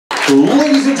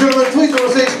Ladies and gentlemen, please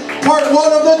welcome to stage part 1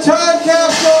 of the Time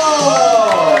Capsule!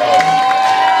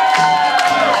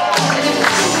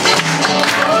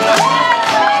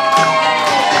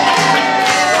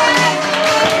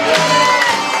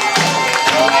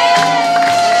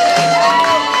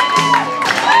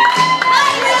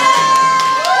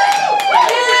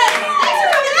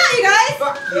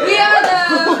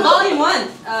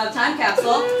 Time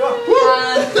capsule.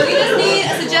 We just need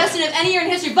a suggestion of any year in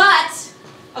history, but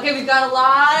okay, we've got a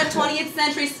lot of 20th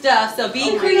century stuff, so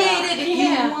be creative if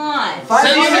you want.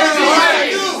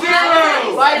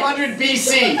 500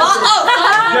 BC.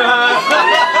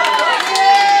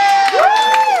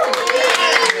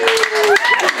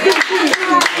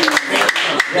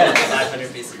 Yes, 500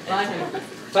 BC.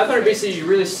 500 BC, you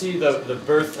really see the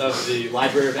birth of the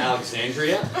Library of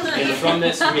Alexandria, and from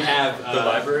this we have the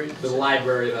library? The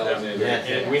Library of Alexandria.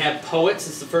 And we have poets.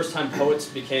 It's the first time poets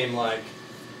became like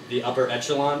the upper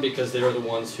echelon because they were the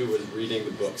ones who was reading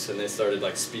the books, and they started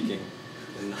like speaking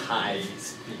in high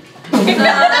speak. Yeah.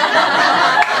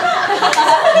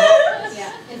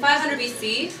 In 500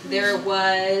 BC, there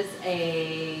was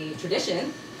a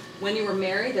tradition. When you were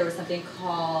married, there was something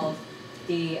called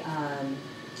the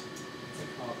what's it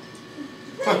called?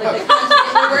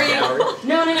 Where you,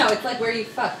 no, it's like where you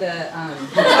fuck the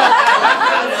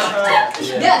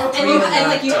yes, and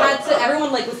like you had to,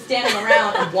 everyone like was standing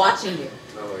around and watching you.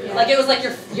 Oh, yeah. Like it was like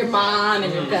your mom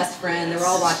and your best friend. They were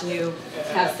all watching you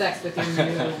have sex with your new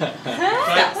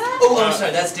spouse. Oh, I'm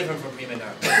sorry. That's different from prima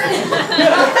nocte.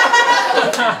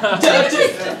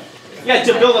 Yeah,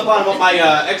 to build upon what my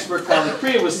expert colleague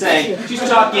Priya was saying, she's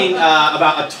talking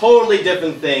about a totally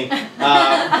different thing,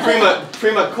 prima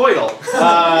coital,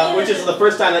 which is the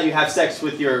first time that you have sex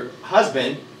with your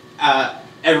husband.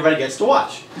 Everybody gets to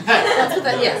watch. That's what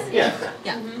that, yes. Yeah.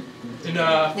 Yeah. In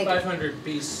 500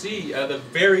 BC, the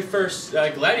very first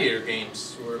gladiator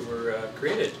games were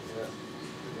created.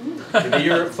 In the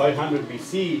year 500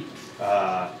 BC,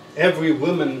 every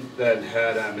woman that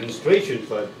had a menstruation,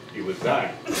 but he was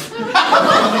dying. Just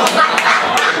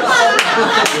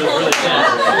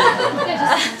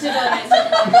to go at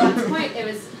one point, it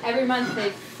was every month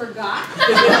they forgot.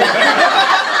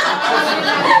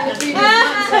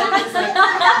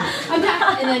 I'm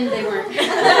back, and then they weren't.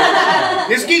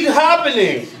 This keeps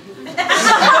happening.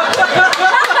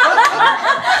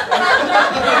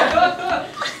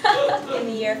 In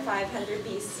the year 500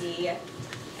 BC,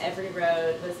 every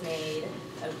road was made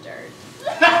of dirt.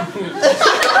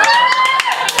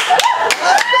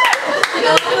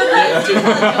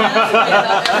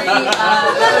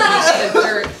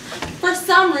 For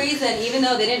some reason, even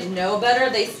though they didn't know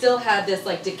better, they still had this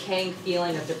like decaying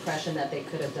feeling of depression that they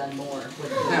could have done more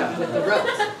with the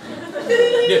ropes.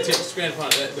 Yeah, to expand upon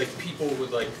that, like people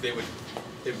would they would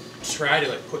try to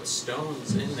like put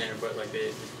stones in there, but like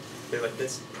they're like,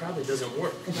 this probably doesn't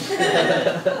work. To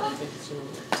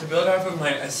build off of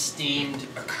my esteemed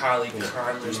colleague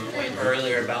Connor's point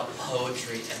earlier about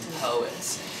poetry and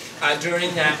poets,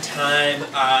 during that time,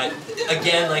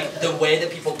 again, like the way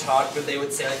that people talked, but they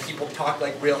would say like people talk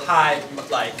like real high,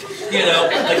 like like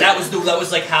that was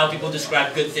like how people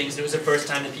described good things. And it was the first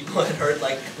time that people had heard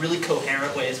like really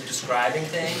coherent ways of describing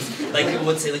things. Like people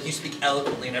would say like you speak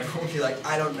eloquently, and everyone would be like,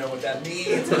 I don't know what that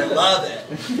means, but I love it.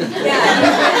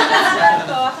 Yeah.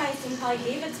 Go off my esteemed colleague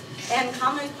David's and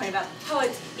Connor's point about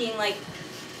poets being like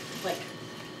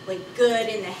good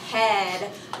in the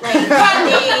head, like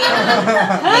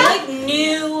they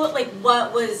knew like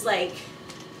what was like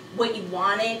what you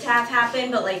wanted to have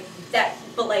happen, but like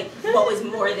what was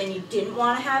more than you didn't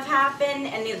want to have happen,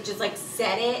 and they just like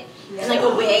said it in like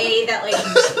a way that like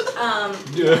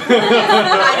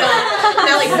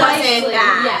that like wasn't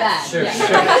bad. Sure.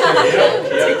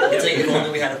 It's like if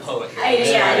only we had a poet.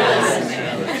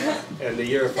 In the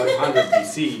year 500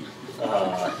 BC,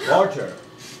 barter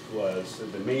was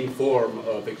the main form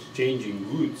of exchanging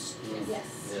goods.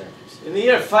 Yes. In the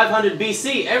year 500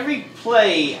 BC, every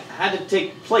play had to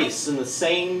take place in the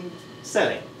same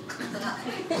setting.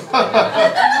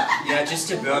 Yeah, just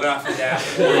to build off of that,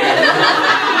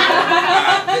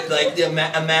 like the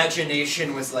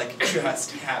imagination was like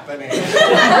just happening. So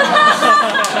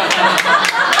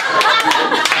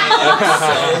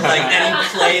like any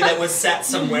play that was set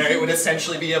somewhere, it would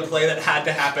essentially be a play that had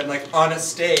to happen like on a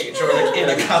stage or like in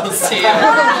a coliseum. So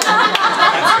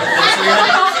you're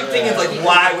like keep thinking of like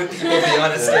why would people be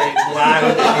on a stage? Why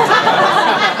would they be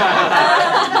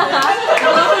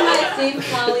My esteemed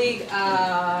colleague,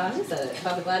 who said it?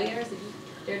 About the gladiators?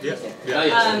 Did you say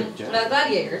it? About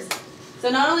gladiators. So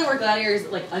not only were gladiators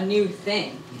like a new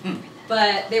thing,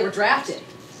 but they were drafted.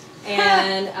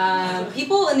 And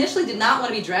people initially did not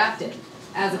want to be drafted.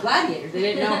 as a gladiator. They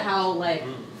didn't know how like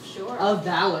Sure. of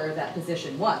valor that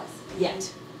position was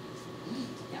yet.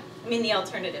 I mean, the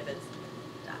alternative is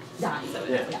Dying. So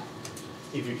Yeah. Yeah.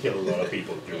 If you kill a lot of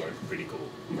people, you're pretty cool.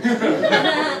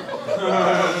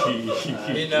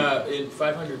 In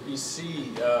 500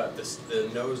 BC, the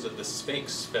nose of the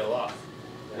Sphinx fell off.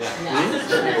 Yeah.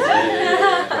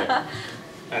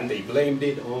 And they blamed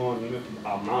it on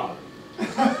Ahmad.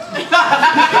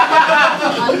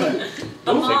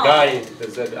 There was a guy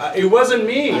that said, it wasn't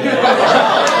me.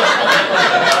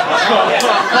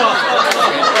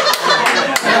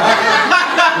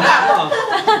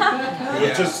 He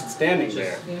was just standing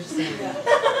there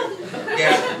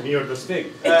Yeah. near the Sphinx.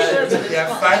 Yeah,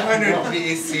 500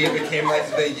 BC became like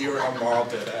the year Amal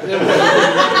did it.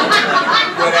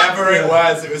 Whatever it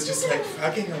was just like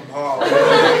fucking Amal.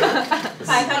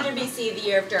 500 BC, the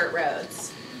year of dirt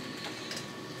roads.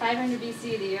 500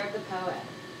 BC, the year of the poet.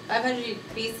 500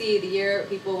 BC, the year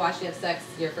people watch you have sex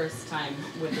your first time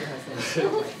with your husband.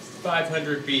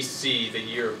 500 BC, the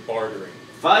year of bartering.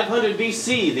 500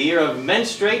 BC, the year of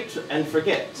menstruate and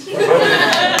forget.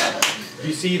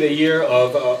 BC, the year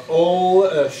of all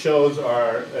shows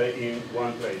are in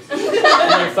one place.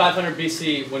 Year 500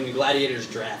 BC, when the gladiators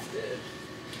drafted.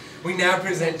 We now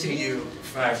present to you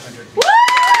 500 BC.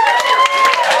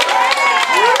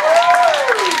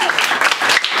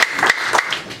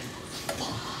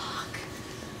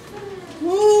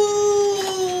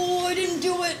 Woo! I didn't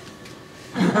do it.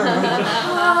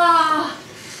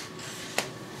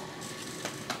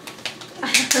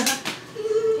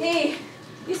 Hey,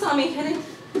 you saw me. I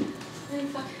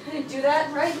didn't do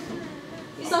that, right?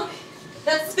 You saw me.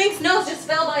 That Sphinx nose just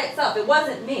fell by itself. It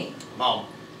wasn't me. Mom,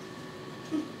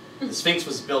 the Sphinx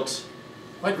was built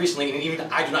quite recently, and even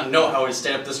I do not know how it has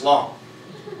stayed up this long.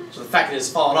 So the fact that it has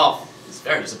fallen off is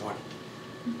very disappointing.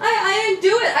 I didn't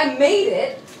do it. I made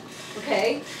it.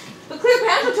 Okay? But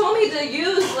Cleopatra told me to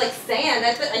use, like, sand.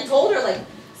 I told her, like,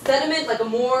 sediment, like a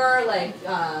more, like,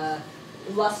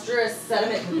 lustrous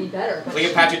sediment would be better. But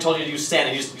Cleopatra told you to use sand,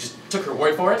 and you just took her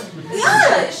word for it?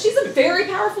 yeah, she's a very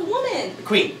powerful woman. The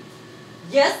Queen.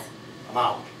 Yes?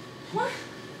 Mom, What?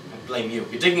 I blame you.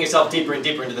 You're digging yourself deeper and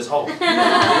deeper into this hole.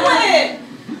 I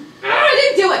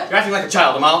didn't do it. You're acting like a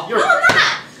child, Amal. No,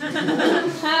 I'm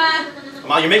not.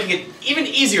 Amal, you're making it even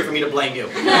easier for me to blame you.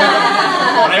 When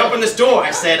I opened this door,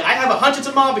 I said, I have a hunch it's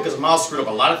Amal because Amal screwed up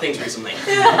a lot of things recently.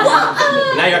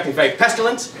 But now you're acting very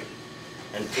pestilent,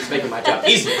 and it's making my job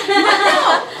easier.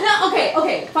 No,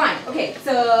 okay, fine. Okay,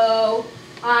 so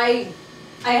I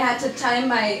had to time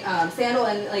my sandal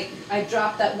and like I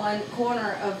dropped that one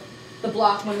corner of the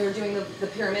block when we were doing the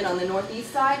pyramid on the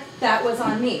northeast side. That was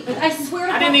on me. But I swear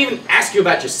to God. I didn't even ask you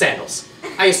about your sandals.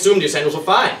 I assumed your sandals were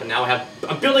fine, but now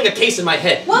I'm building a case in my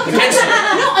head against you.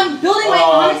 No, I'm building my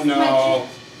honesty. No.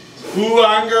 Who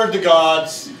angered the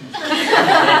gods?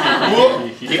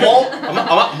 People,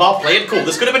 Amal, play it cool.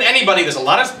 This could have been anybody. There's a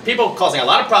lot of people causing a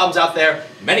lot of problems out there.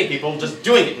 Many people just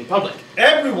doing it in public.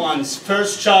 Everyone's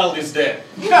first child is dead.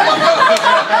 Everybody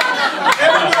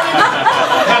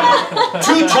have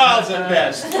 2 childs at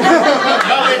best. Now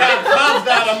they have half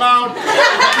that amount.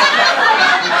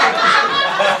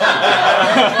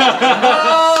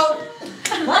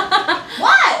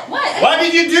 What? What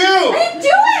did you do? I didn't do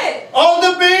it! All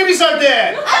the babies are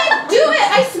dead. I didn't do it!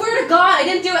 I swear to God, I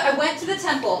didn't do it. I went to the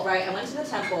temple, right? I went to the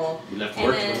temple. You left and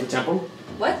work then, to go to the temple?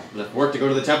 What? You left work to go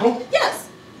to the temple? Yes!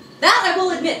 That I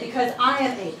will admit, because I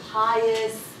am a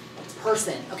pious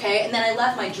person, okay? And then I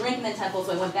left my drink in the temple,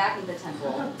 so I went back into the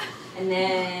temple. And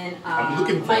then I'm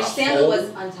looking for my a sandal hole. was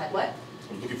untied. What?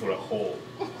 I'm looking for a hole.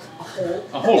 A hole?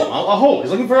 A hole, Amal, a hole.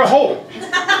 He's looking for a hole.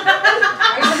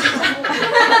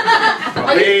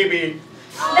 A baby.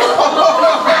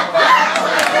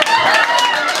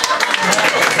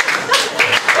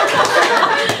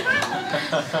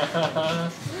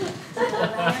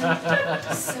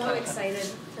 I'm so excited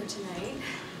for tonight.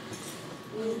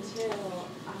 Me too.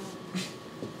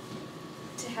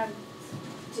 To have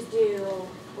to do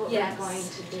what we're going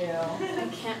to do. I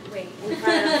can't wait. In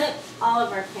front of all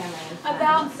of our family and friends.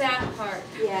 About that part.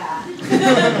 Yeah.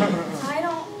 I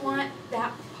don't want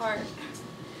that part.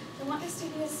 I want this to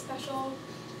be a special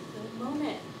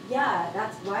moment. Yeah,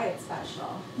 that's why it's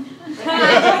special. Like,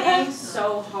 I'm working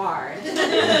so hard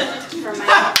for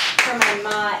my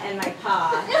ma and my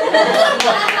pa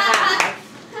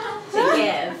to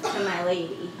give to my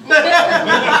lady. I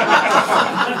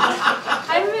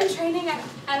haven't been training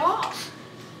at all.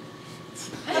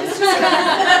 I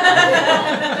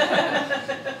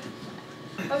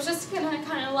was just gonna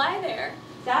kind of lie there.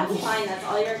 That's fine, that's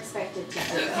all you're expected to do.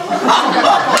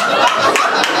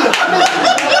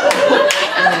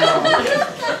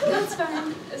 That's fine.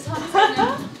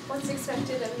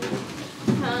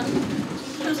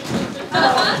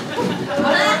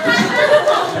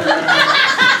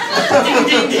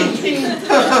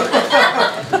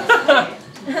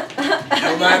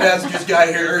 Well, my dad's just got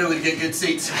here early to get good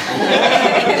seats.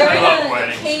 They're love in a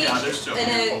weddings. cage, God, they're so in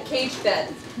a beautiful. cage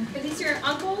bed. Are these your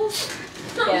uncles?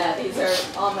 Yeah, these are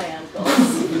all my uncles.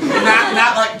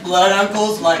 Not like blood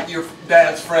uncles, like your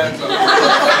dad's friends.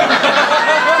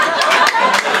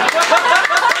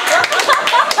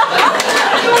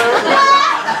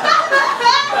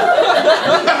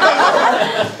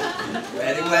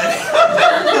 Wedding.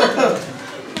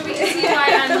 We can see why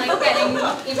I'm like getting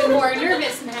even more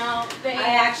nervous now.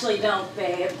 I actually don't,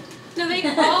 babe. No, they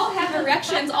all have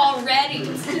erections already.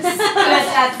 It's just,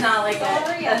 That's not like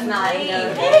Sorry, that's I'm not late.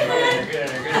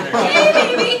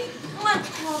 Hey, baby. Come on.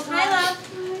 Hi, love.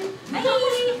 Hi.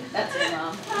 That's your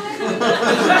mom. I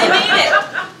made it.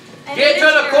 Get to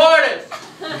the corners!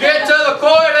 Get to the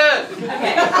corners!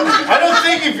 Okay. I don't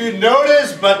think if you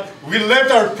notice, but we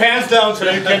left our pants down so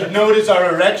you can notice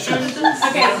our erections.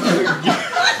 Okay.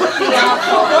 We all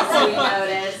told us we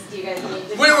noticed. You guys need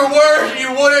to. We were worried you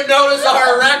wouldn't notice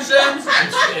our erections,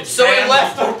 It's so we family.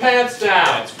 left our pants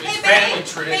down. It's Hey, family baby,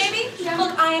 tradition. baby,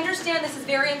 look, I understand this is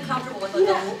very uncomfortable with like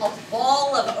a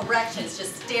wall of erections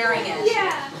just staring at you.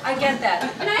 yeah. I get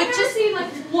that. And I've But just seen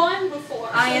like one before.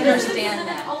 I understand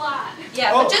that. A lot.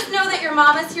 Yeah, but just know that your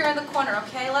mama's here in the corner,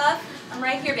 okay, love? I'm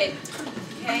right here, babe.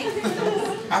 Okay?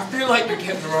 I feel like you're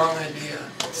getting the wrong idea.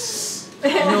 You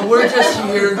know, we're just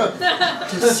here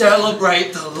to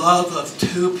celebrate the love of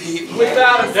two people.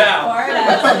 Without a doubt.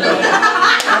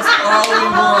 That's all we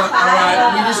want,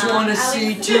 alright? We just want to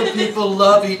see two people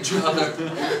love each other.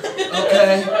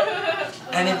 Okay?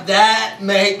 And if that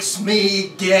makes me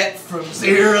get from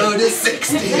 0 to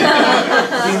 60, you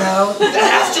know,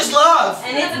 that's just love.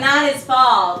 And it's not his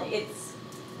fault.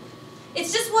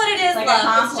 It's just what it is, Like a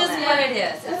love. It's just compliment. what it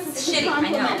is. It's shitty, I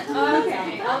know.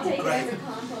 Okay, I'll take it as a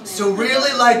compliment. So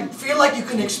really, like, feel like you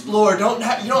can explore. You don't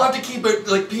have to keep it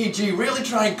like PG. Really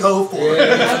try and go for it.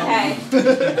 You know?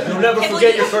 Okay. You'll never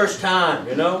forget your first time,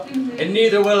 you know? And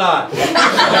neither will I.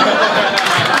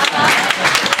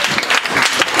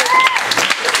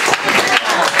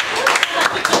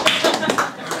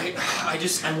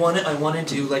 I want to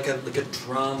do like a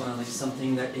drama, like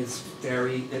something that is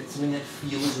something that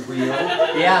feels real.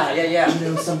 Yeah. You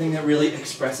know, something that really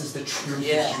expresses the truth of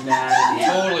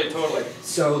humanity. Totally.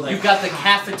 So like You've got the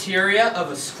cafeteria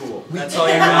of a school. That's all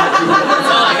you got. That's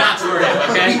all I got for you,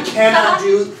 okay? we cannot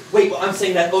do. Wait, I'm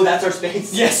saying that. Oh, that's our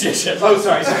space. Yes. Oh,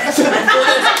 sorry.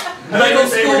 Middle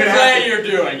school play you're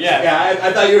doing, yeah. Yeah,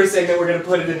 I thought you were saying that we're gonna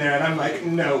put it in there, and I'm like,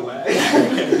 no way.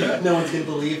 No one's gonna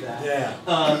believe that. Yeah.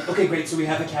 Okay, great. So we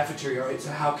have a cafeteria, right?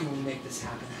 So how can we make this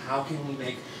happen? How can we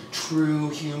make true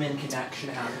human connection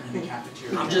happen in the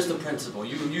cafeteria? I'm just the principal.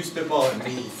 You spitball and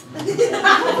me.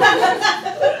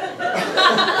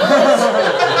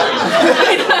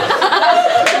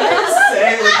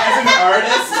 Say, like, as an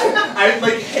artist, I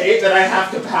like hate that I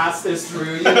have to pass this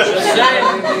through you. Just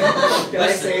saying. Can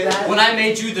I say that? When I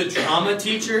made you the drama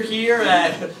teacher here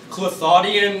at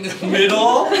Clothaudian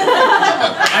Middle,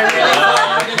 I really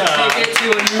thought you were going to take it to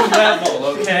a new level,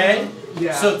 okay?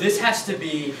 Yeah. So this has to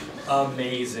be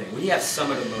amazing. We have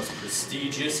some of the most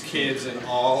prestigious kids in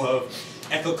all of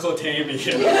Ecoclotamia.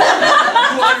 You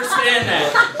understand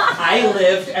that? I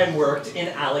lived and worked in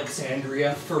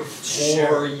Alexandria for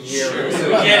 4 years. We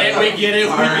get it, we get it.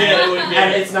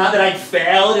 And it's not that I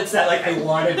failed, it's that like I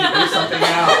wanted to do something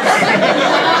else.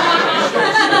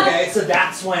 Okay, so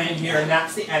that's why I'm here, and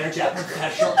that's the energy, that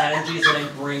professional energies that I'm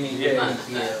bringing in here,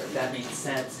 if that makes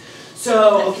sense.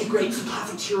 So, okay, great, so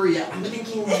cafeteria, I'm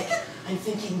thinking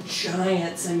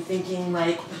giants, I'm thinking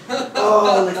like,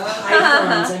 oh, like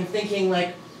pythons, I'm thinking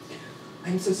like,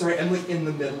 I'm so sorry, I'm like in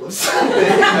the middle of something.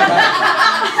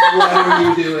 What are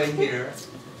you doing here?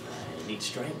 I need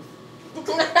strength.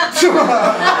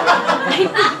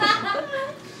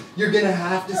 You're gonna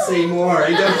have to say more, I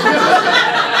don't know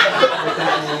what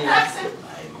that means.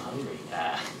 I'm hungry.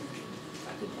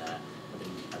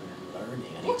 I'm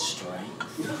learning. I need strength.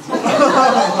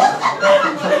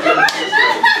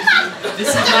 This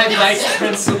is my vice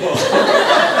principal.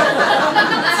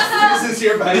 This is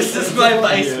your vice This is my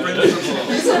vice principal.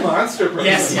 He's a monster person.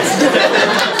 Yes.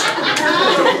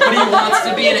 But he wants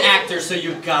to be an actor, so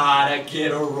you gotta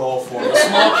get a role for him. A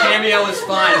small cameo is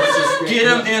fine. Let's just get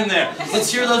him in there.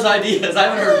 Let's hear those ideas. I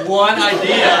haven't heard one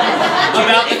idea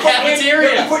about the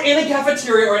cafeteria. If we're in a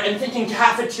cafeteria, I'm thinking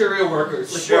cafeteria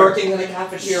workers, like working in a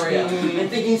cafeteria. I'm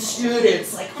thinking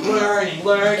students, like learning.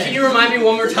 Can you remind me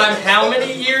one more time how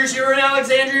many years you were in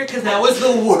Alexandria? Because that was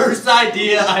the worst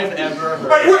idea I've ever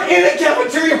heard. We're in a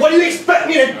cafeteria. What do you expect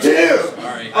me to do?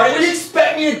 Sorry. What do you expect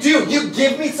expect me to do? You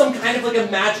give me some kind of like a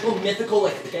magical, mythical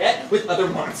like pit with other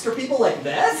monster people like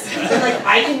this, and like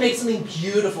I can make something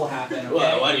beautiful happen. Okay?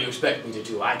 Well, what do you expect me to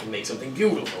do? I can make something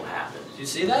beautiful happen. You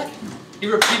see that? He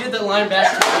repeated that line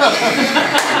back to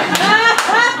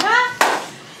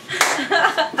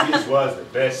This was the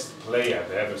best play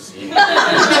I've ever seen.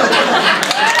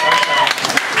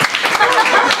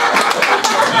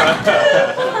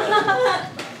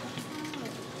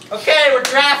 Okay, we're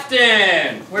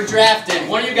drafting. We're drafting.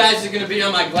 One of you guys is going to be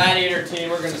on my gladiator team.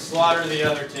 We're going to slaughter the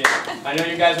other team. I know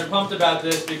you guys are pumped about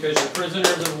this because you're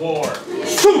prisoners of war.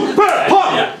 Super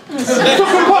Pop! Yeah.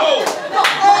 Super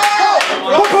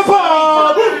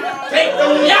Pop! Take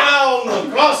them down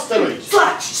across the reach.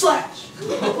 Slash, slash.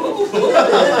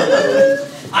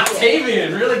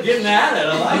 Octavian, really getting at it.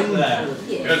 I like that.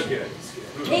 Good, good.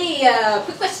 Hey,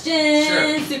 quick question.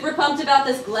 Sure. Super pumped about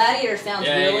this gladiator. Sounds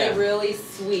really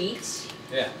sweet.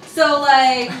 Yeah. So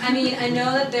like, I mean, I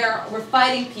know that we're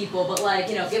fighting people, but like,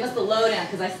 you know, give us the lowdown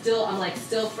because I'm like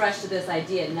still fresh to this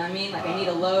idea. You know what I mean? Like, I need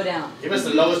a lowdown. Give us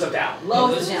the lowest of down.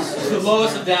 Lowest This down. is the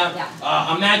lowest of down.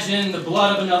 Yeah. Imagine the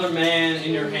blood of another man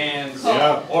in your hands.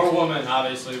 Yeah. Or woman,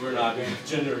 obviously. We're not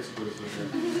gender exclusive here.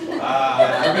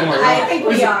 I think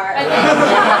we are.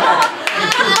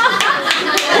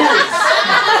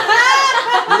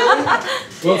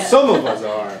 Well, some of us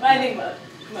are. I think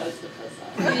most of us are.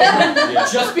 Yeah.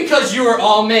 Just because you are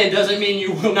all men doesn't mean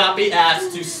you will not be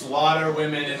asked to slaughter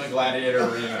women in the gladiator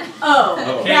arena. Oh,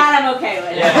 Okay. that I'm okay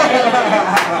with.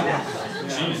 Yeah.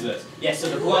 Jesus. Yeah, so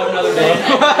the blood of another man.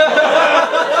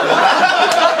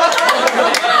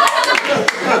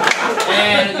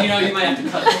 And, you know, you might have to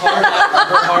cut the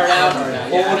heart out, her heart out,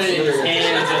 hold it in his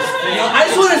hand and just... You know, I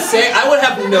just want to say, I would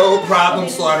have no problem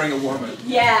slaughtering a woman.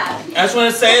 Yeah. I just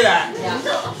want to say that. Yeah.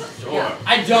 Sure.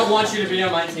 I don't want you to be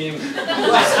on my team.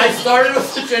 I started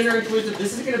with the gender inclusive.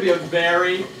 This is going to be a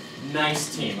very nice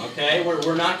team, okay?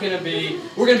 We're not going to be...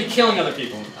 We're going to be killing other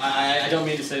people. I don't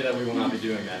mean to say that we will not be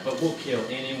doing that, but we'll kill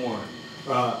anyone.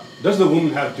 Does the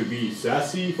woman have to be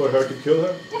sassy for her to kill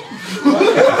her? Yeah,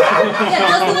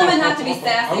 does the woman have to be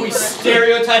sassy? Are we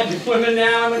stereotyping women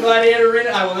now in the gladiator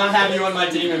arena? I will not have you on my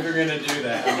team if you're going to do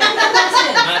that.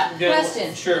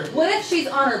 Question. Sure. What if she's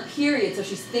on her period, so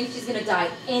she thinks she's gonna die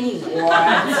anyway? What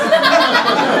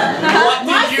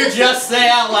did you just say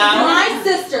out loud? My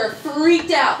sister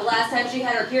freaked out the last time she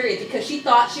had her period because she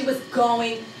thought she was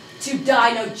going to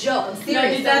die. No joke. I'm serious. No,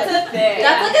 dude, that's a thing.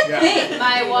 That's like a thing.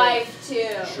 My wife too.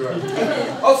 Sure.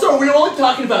 Also, are we only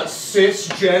talking about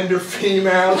cisgender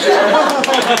females? What are we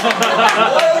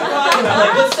talking about?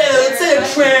 Like, let's say a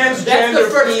transgender That's the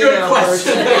first good female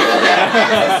question.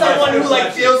 It's someone who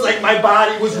like feels like my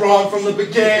body was wrong from the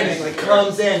beginning, like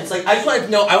comes in. It's like I just want to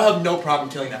know. I will have no problem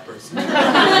killing that person.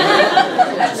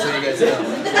 Just so you guys know.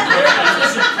 This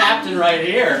is your captain right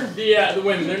here. The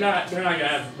women, they're not gonna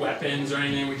have weapons or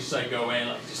anything. We just like go in,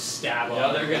 like just stab them.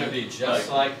 No, they're going to be just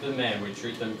like the men. We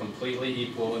treat them completely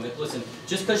equal. And listen,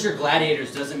 just because you're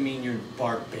gladiators doesn't mean you're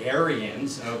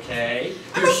barbarians, okay?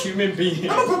 You're human beings.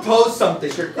 I'm gonna propose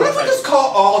something. What if we just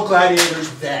call all gladiators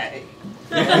they?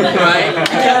 Right?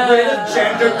 Get rid of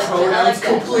gender pronouns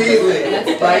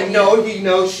completely. Like no, he,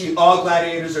 no, she. All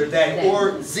gladiators are they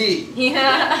or Z.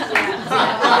 Yeah.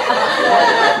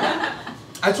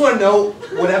 I just want to know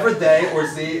whatever they or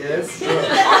Z is. They're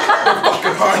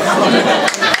fucking hard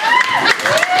out.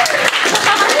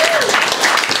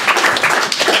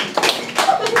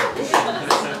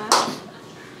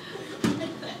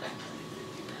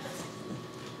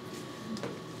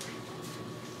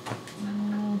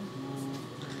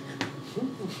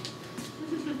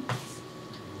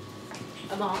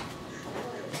 Amal,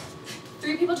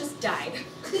 3 people just died.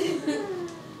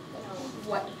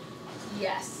 What?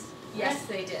 Yes. Yes,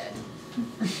 they did.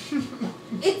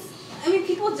 I mean,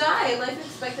 people die. Life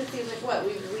expectancy is like what?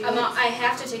 Amal, I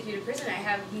have to take you to prison. I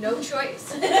have no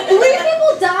choice. 3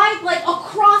 people died like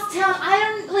across town. I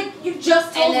don't like. You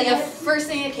just told And me. then the first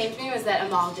thing that came to me was that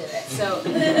Amal did it. So,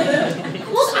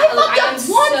 Well, I fucked up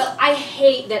once. I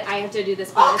hate that I have to do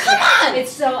this. Oh, come on!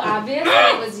 It's so obvious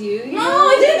that it was you. No,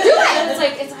 I didn't do it. It's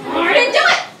like I didn't do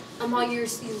it. Amal, you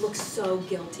look so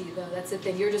guilty though. That's the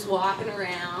thing. You're just walking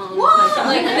around. What?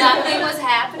 Like nothing was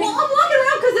happening. Well, I'm walking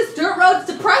around because this dirt road's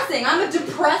depressing. I'm a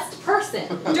depressed person.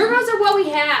 Dirt roads are what we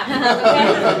have.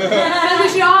 Okay? We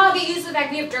should all get used to the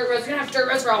fact we have dirt roads. We're gonna have dirt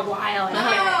roads for a while.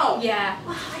 No. Yeah.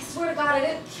 I swear to God, I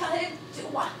didn't do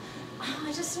what? Oh,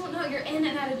 I just don't know. You're in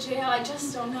and out of jail. I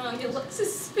just don't know. You look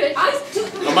suspicious.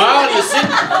 Amal,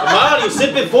 you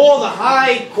sit before the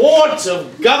High Court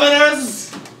of Governors.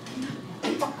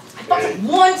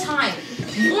 One time.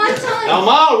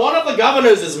 Amal, one of the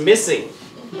governors is missing.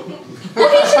 Well,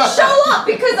 he should show up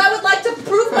because I would like to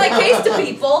prove my case to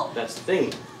people. That's the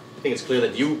thing. I think it's clear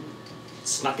that you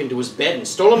snuck into his bed and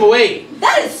stole him away.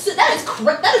 That is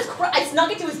correct. I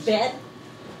snuck into his bed.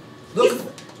 Look,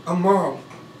 Amal,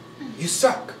 you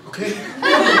suck, okay?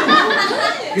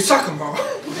 You suck, Amal.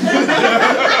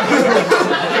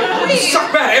 You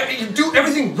suck bad. You do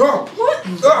everything wrong. What?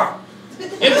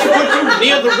 If you put you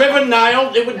near the river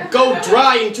Nile, it would go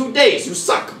dry in 2 days. You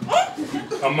suck.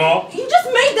 Amal, You just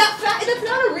made that fact. That's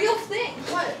not a real thing.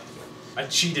 What? I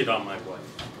cheated on my wife.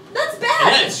 That's And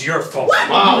bad. that is your fault. What?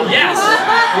 Wow. Yes!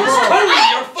 It's totally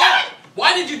your fault!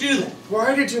 Why did you do that?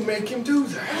 Why did you make him do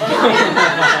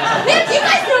that? Man, you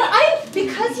guys know,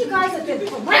 because you guys have been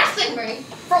harassing me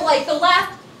for like the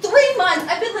last 3 months,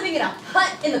 I've been living in a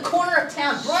hut in the corner of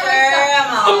town.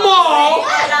 Amal!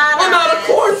 I'm out of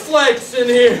cornflakes in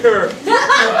here!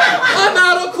 I'm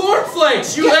out of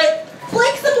cornflakes! You ate...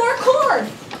 Flake some more corn!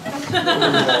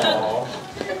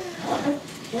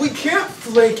 We can't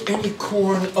flake any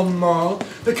corn, Amal,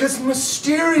 because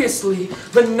mysteriously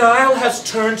the Nile has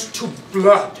turned to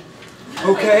blood.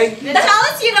 Okay? Tell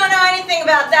us you don't know anything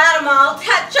about that, Amal.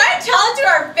 Try to tell it to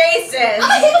our faces.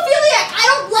 I'm a hemophiliac! I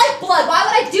don't like blood! Why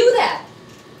would I do that?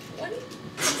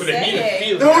 But I need a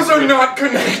feeling. Those are not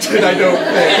connected, I don't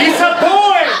think. He's a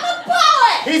poet! I'm a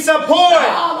poet! He's a poet!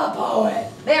 I'm a poet!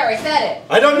 There, I said it.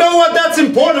 I don't know what that's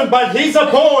important, but he's a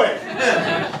poet!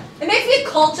 It makes me a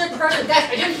cultured person. Guys,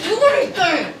 I didn't do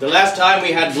anything! The last time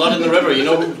we had blood in the river, you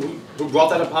know who brought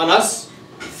that upon us?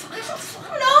 I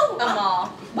don't know. Amal.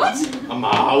 What? The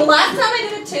Amal. last time I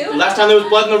did it too? The last time there was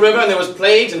blood in the river and there was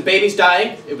plagues and babies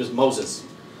dying, it was Moses.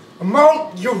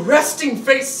 Amal, your resting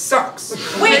face sucks.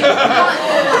 Wait,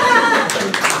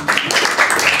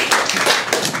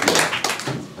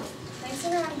 Thanks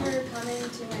everyone for coming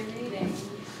to my reading.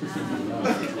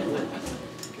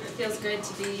 It feels good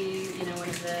to be, one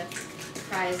of the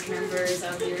prized members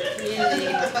of your community.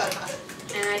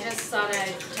 And I just thought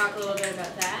I'd talk a little bit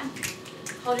about that.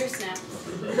 Hold your snaps.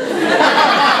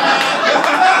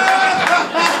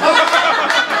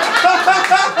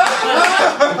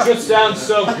 It just sounds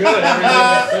so good,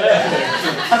 everything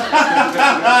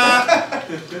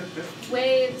you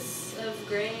Waves of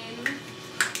grain.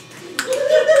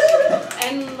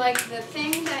 And like the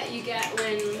thing that you get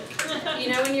when,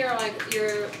 when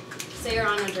say you're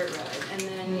on a dirt road and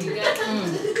then you get,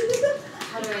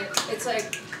 it's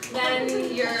like, then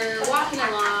you're walking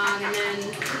along and then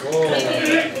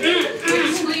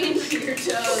between your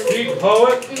toes. Big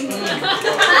poet.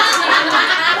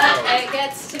 It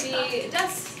gets to be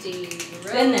dusty.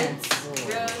 Roads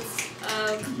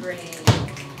of grain.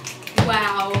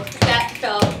 Wow, that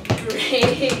felt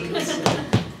great.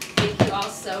 Thank you all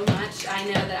so much. I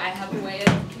know that I have a way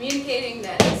of communicating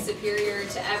that is superior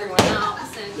to everyone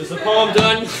else. And Is the poem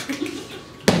done?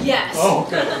 yes. Oh,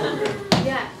 okay.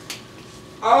 Yeah.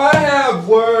 I have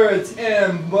words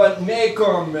in, but make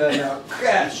them in a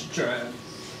question.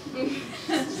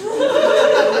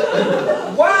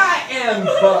 Why and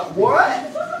but what?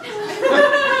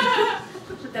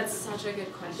 That's such a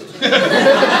good question.